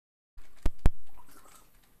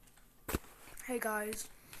Hey guys,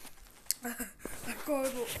 I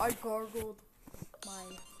gargled my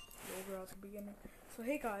yogurt at the beginning. So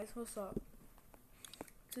hey guys, what's up?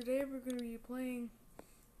 Today we're gonna be playing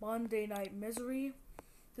Monday Night Misery.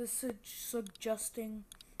 This suggesting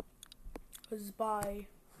is by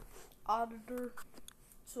Auditor,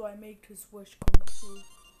 so I make his wish come true.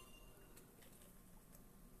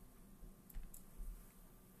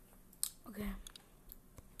 Okay.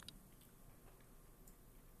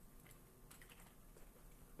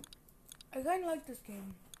 I kinda like this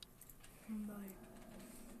game. Like,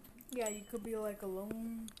 yeah, you could be like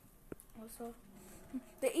alone or stuff.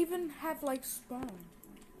 They even have like spawn.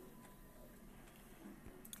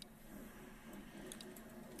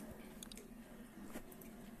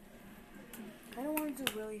 I don't want it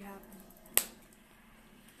to really happen.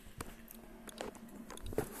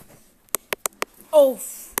 Oh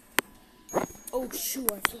shoot,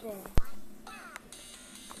 I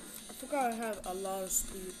forgot I have a lot of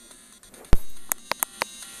speed.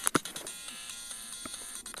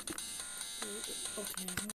 Okay,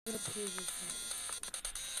 I'm gonna play this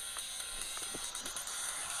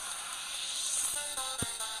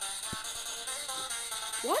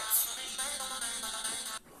one. What?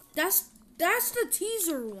 That's the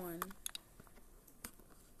teaser one.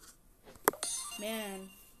 Man,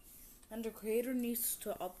 and the creator needs to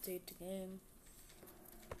update the game.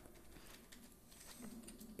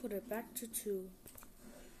 Put it back to 2.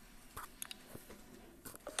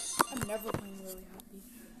 I'm never playing really happy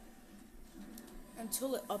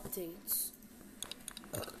until it updates.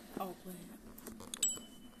 I'll play it.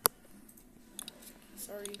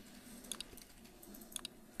 Sorry.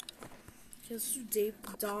 Here's to Dave,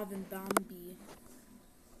 Dov, and Bambi.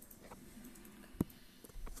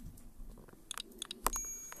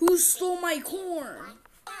 Who stole my corn?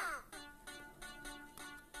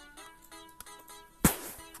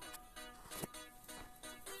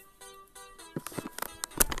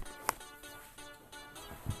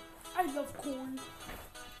 I love corn.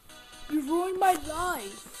 You ruined my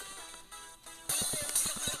life.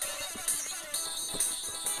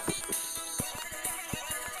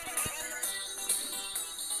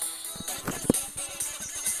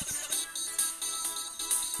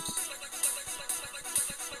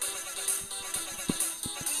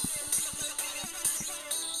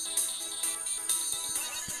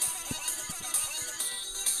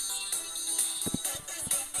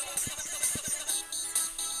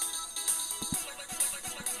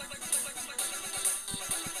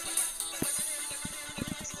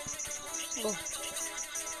 Oh.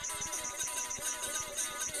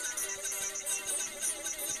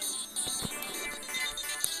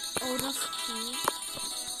 Oh, that's cool.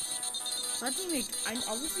 I think I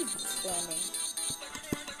obviously planning.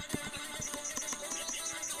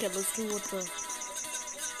 Okay, let's do what the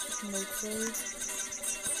note says.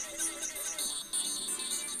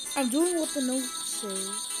 I'm doing what the note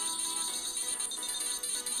says.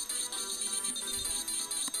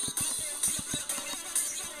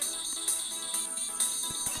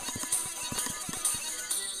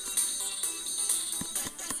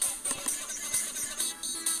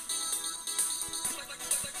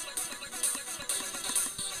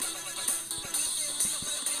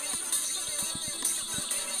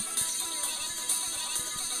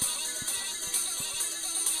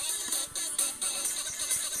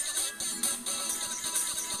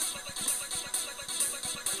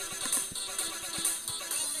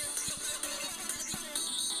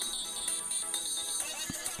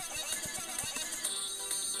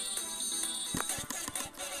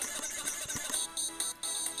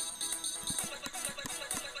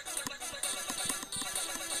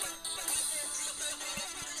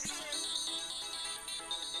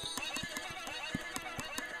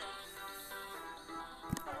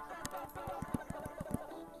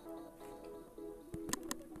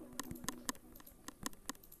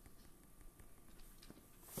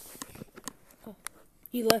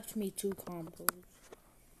 He left me 2 combos.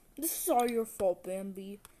 This is all your fault,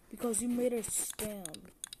 Bambi, because you made a scam.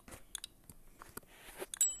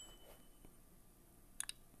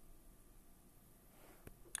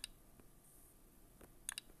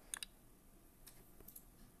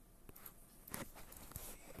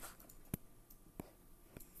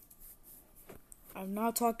 I'm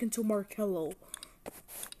not talking to Markello.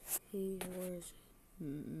 He was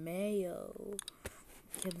mayo.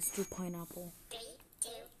 Okay, let's do pineapple. 3, 2,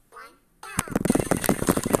 1,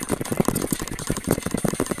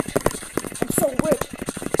 I'm so rich.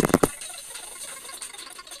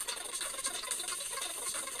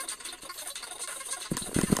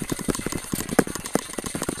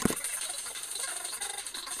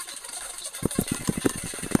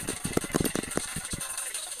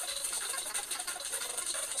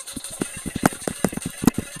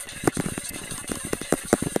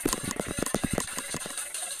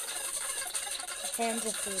 hands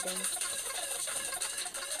are fading.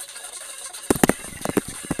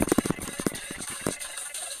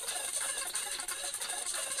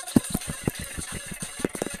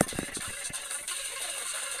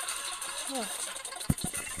 Oh.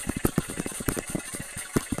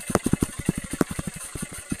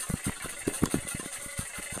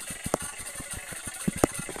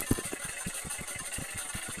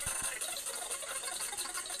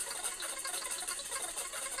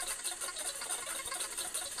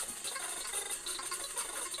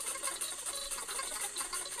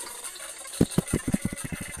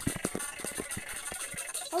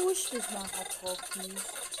 I wish this map had 12 keys.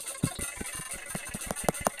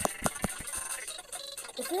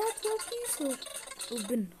 If it had 12 keys, it would have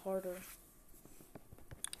been harder.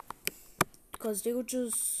 Because they would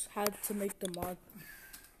just had to make the mod.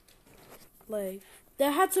 Like,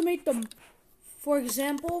 they had to make them, for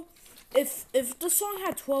example, if the song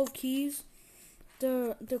had 12 keys,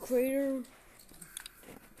 the creator,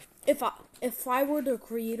 if I were the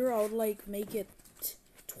creator, I would like make it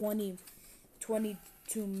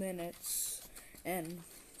 22 minutes and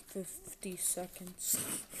 50 seconds.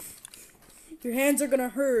 Your hands are gonna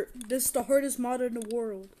hurt. This is the hardest mod in the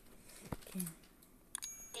world. Okay.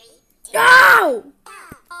 Ow!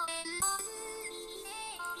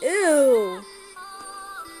 Ew.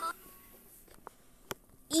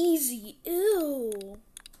 Easy. Ew.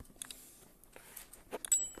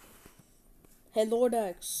 Hey, Lord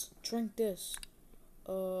X, drink this.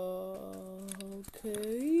 Okay.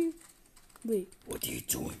 Wait. What are you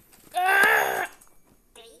doing?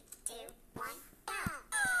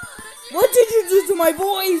 What did you do to my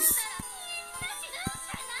voice?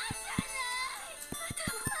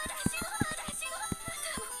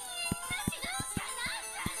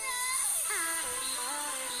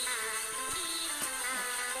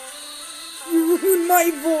 You ruined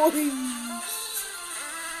my voice.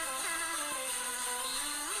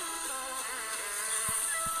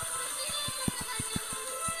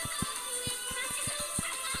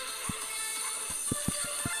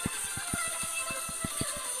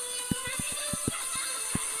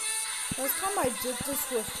 Last time I did this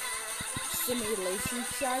with Simulation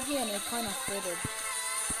Shaggy and it kind of fitted.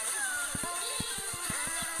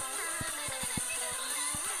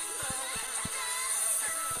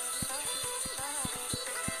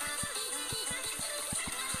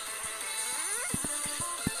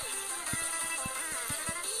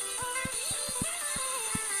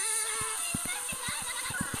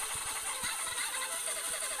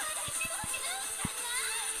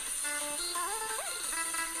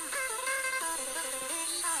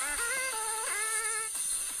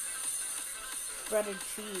 Bread and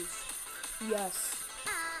cheese. Yes.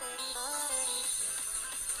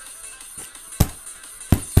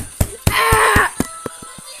 Ah!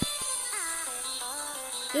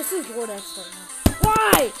 This is Lord X right now.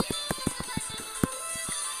 Why?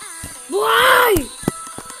 Why?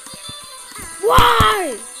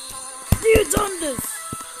 Why? Have you done this?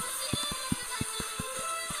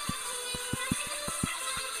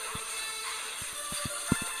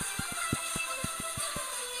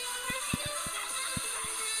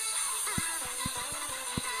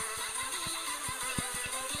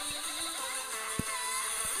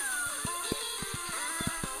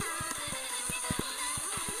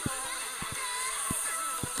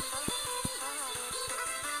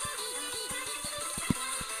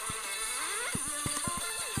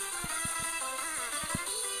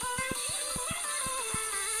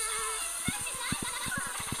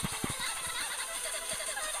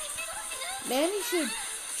 Manny should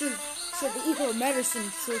eat her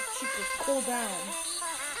medicine so she could cool down.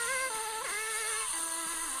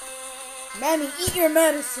 Manny, eat your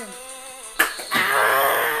medicine.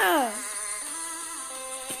 Ah!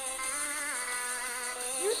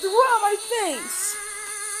 You threw it on my face.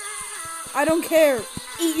 I don't care.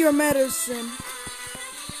 Eat your medicine.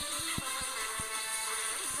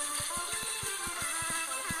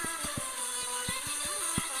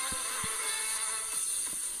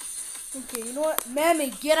 Okay, you know what? Mammy,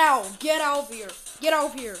 get out. Get out of here. Get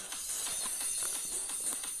out of here. That's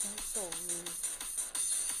so rude.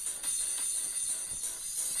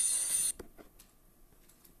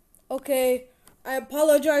 Okay, I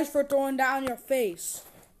apologize for throwing that on your face.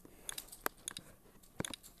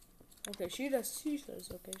 Okay, she says,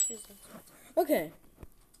 okay, she says. Okay.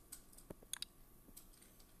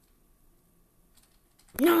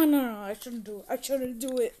 No, I shouldn't do it. I shouldn't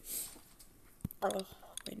do it. Oh,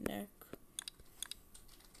 my neck.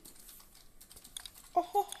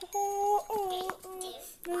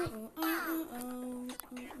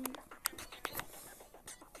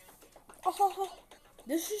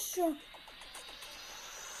 This is your...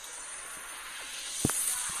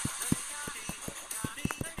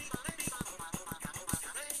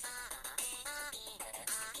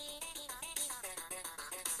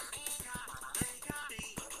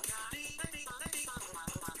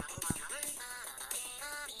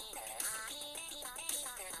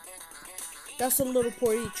 That's a little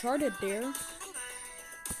poorly charted there.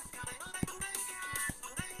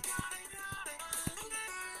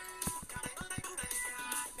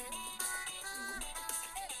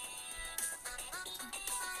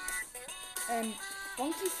 And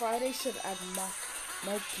Funky Friday should add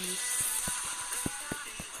Moki.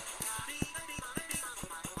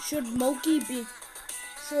 Should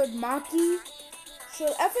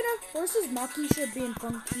FNF versus Maki should be in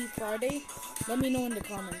Funky Friday? Let me know in the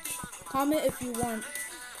comments. Comment if you want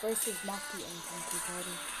versus Maki in Funky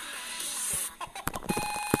Friday.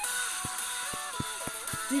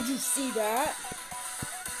 Did you see that?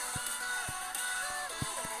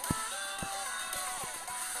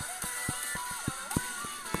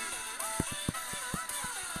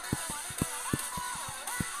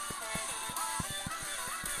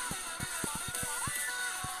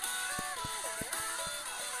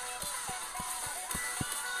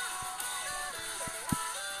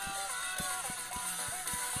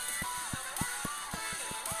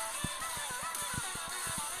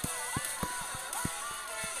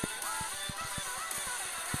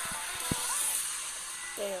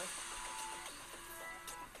 There.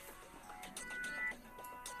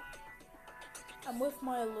 I'm with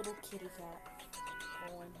my little kitty cat.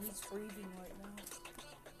 Oh, and he's breathing right now.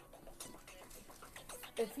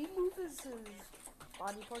 If he moves his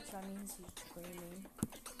body parts, that means he's dreaming.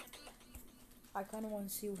 I kind of want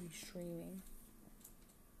to see what he's streaming.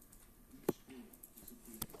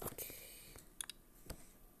 Okay.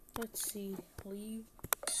 Let's see. Leave.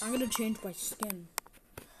 I'm gonna change my skin.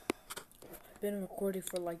 I've been recording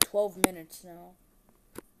for like 12 minutes now.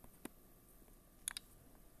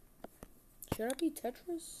 Should I be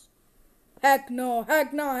Tetris? Heck no,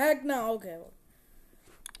 heck no, heck no. Okay.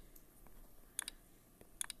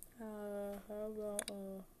 How about,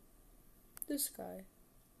 this guy?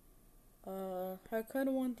 I kind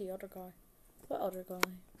of want the other guy. What other guy?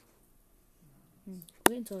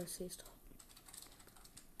 Wait until I say stop.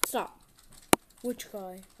 Stop. Which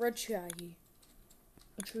guy? Red Shaggy.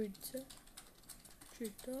 A tree die.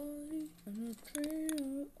 And a tree.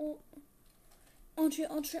 Auntie.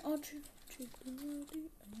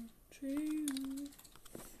 Tree.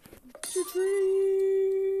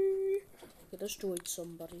 Okay, destroyed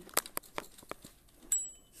somebody.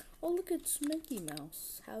 Oh, look, it's Mickey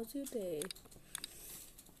Mouse. How's your day?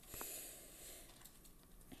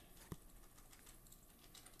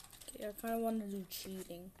 Okay, I kind of want to do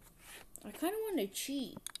cheating. I kind of want to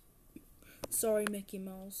cheat. Sorry, Mickey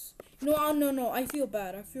Mouse. No, no. I feel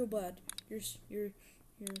bad.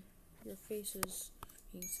 Your face is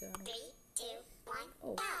being sad. 3, 2, 1,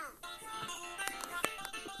 oh.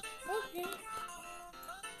 go! Okay.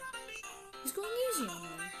 He's going easy on me.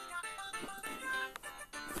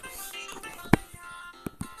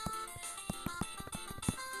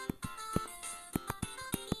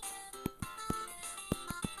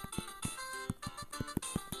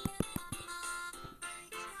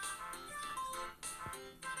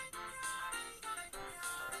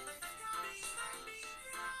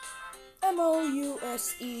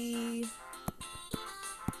 Mouse.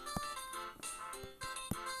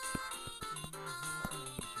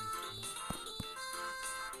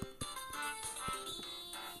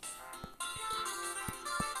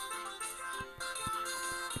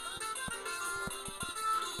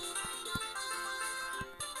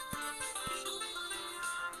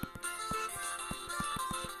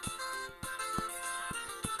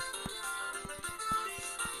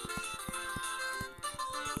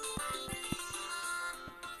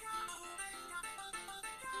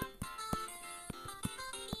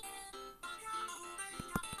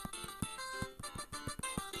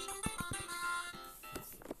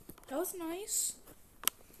 That was nice.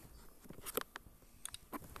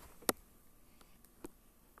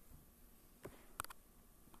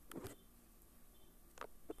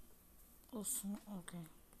 Okay.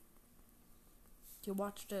 Okay,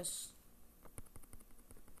 watch this.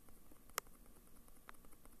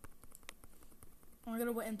 I'm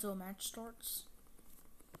gonna wait until a match starts.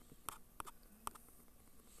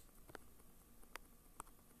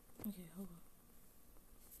 Okay, hold on.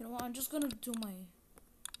 You know what? I'm just gonna do my.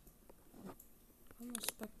 I'm gonna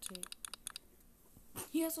spectate.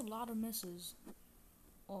 He has a lot of misses.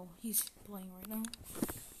 Oh, he's playing right now.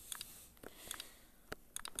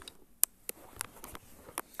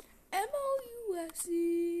 Mouse.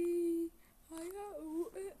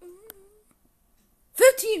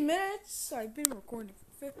 15 minutes. I've been recording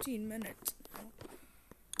for 15 minutes.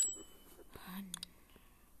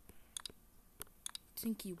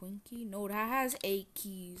 Tinky Winky. No, that has 8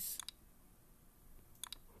 keys.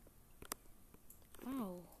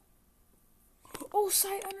 Wow. Oh,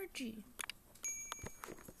 Side Energy.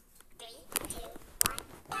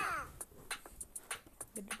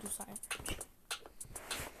 Get to do science.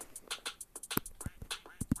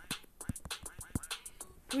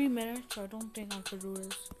 3 minutes, I don't think I could do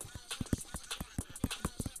this.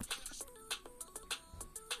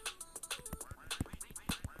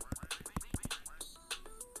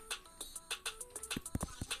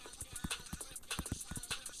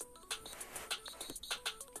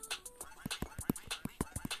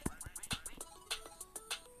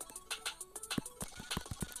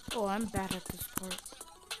 Oh, I'm bad at this part.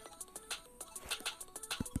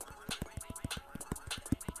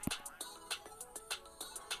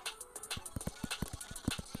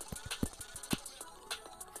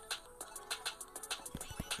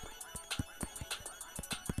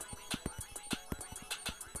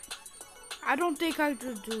 I don't think I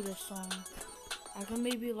could do this song. I can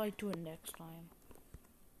maybe like do it next time.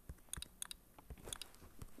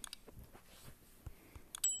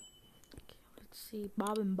 Okay, let's see.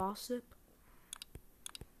 Bob and Bossip.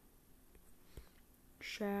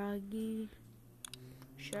 Shaggy.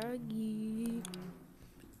 Shaggy.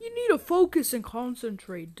 You need to focus and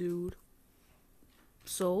concentrate, dude.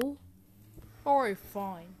 So? Alright,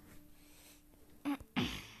 fine.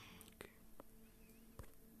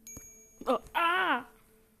 Ah!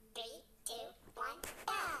 3, 2, 1,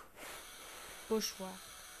 go! Bushwhack.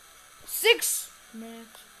 6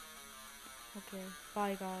 minutes. Okay,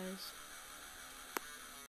 bye guys.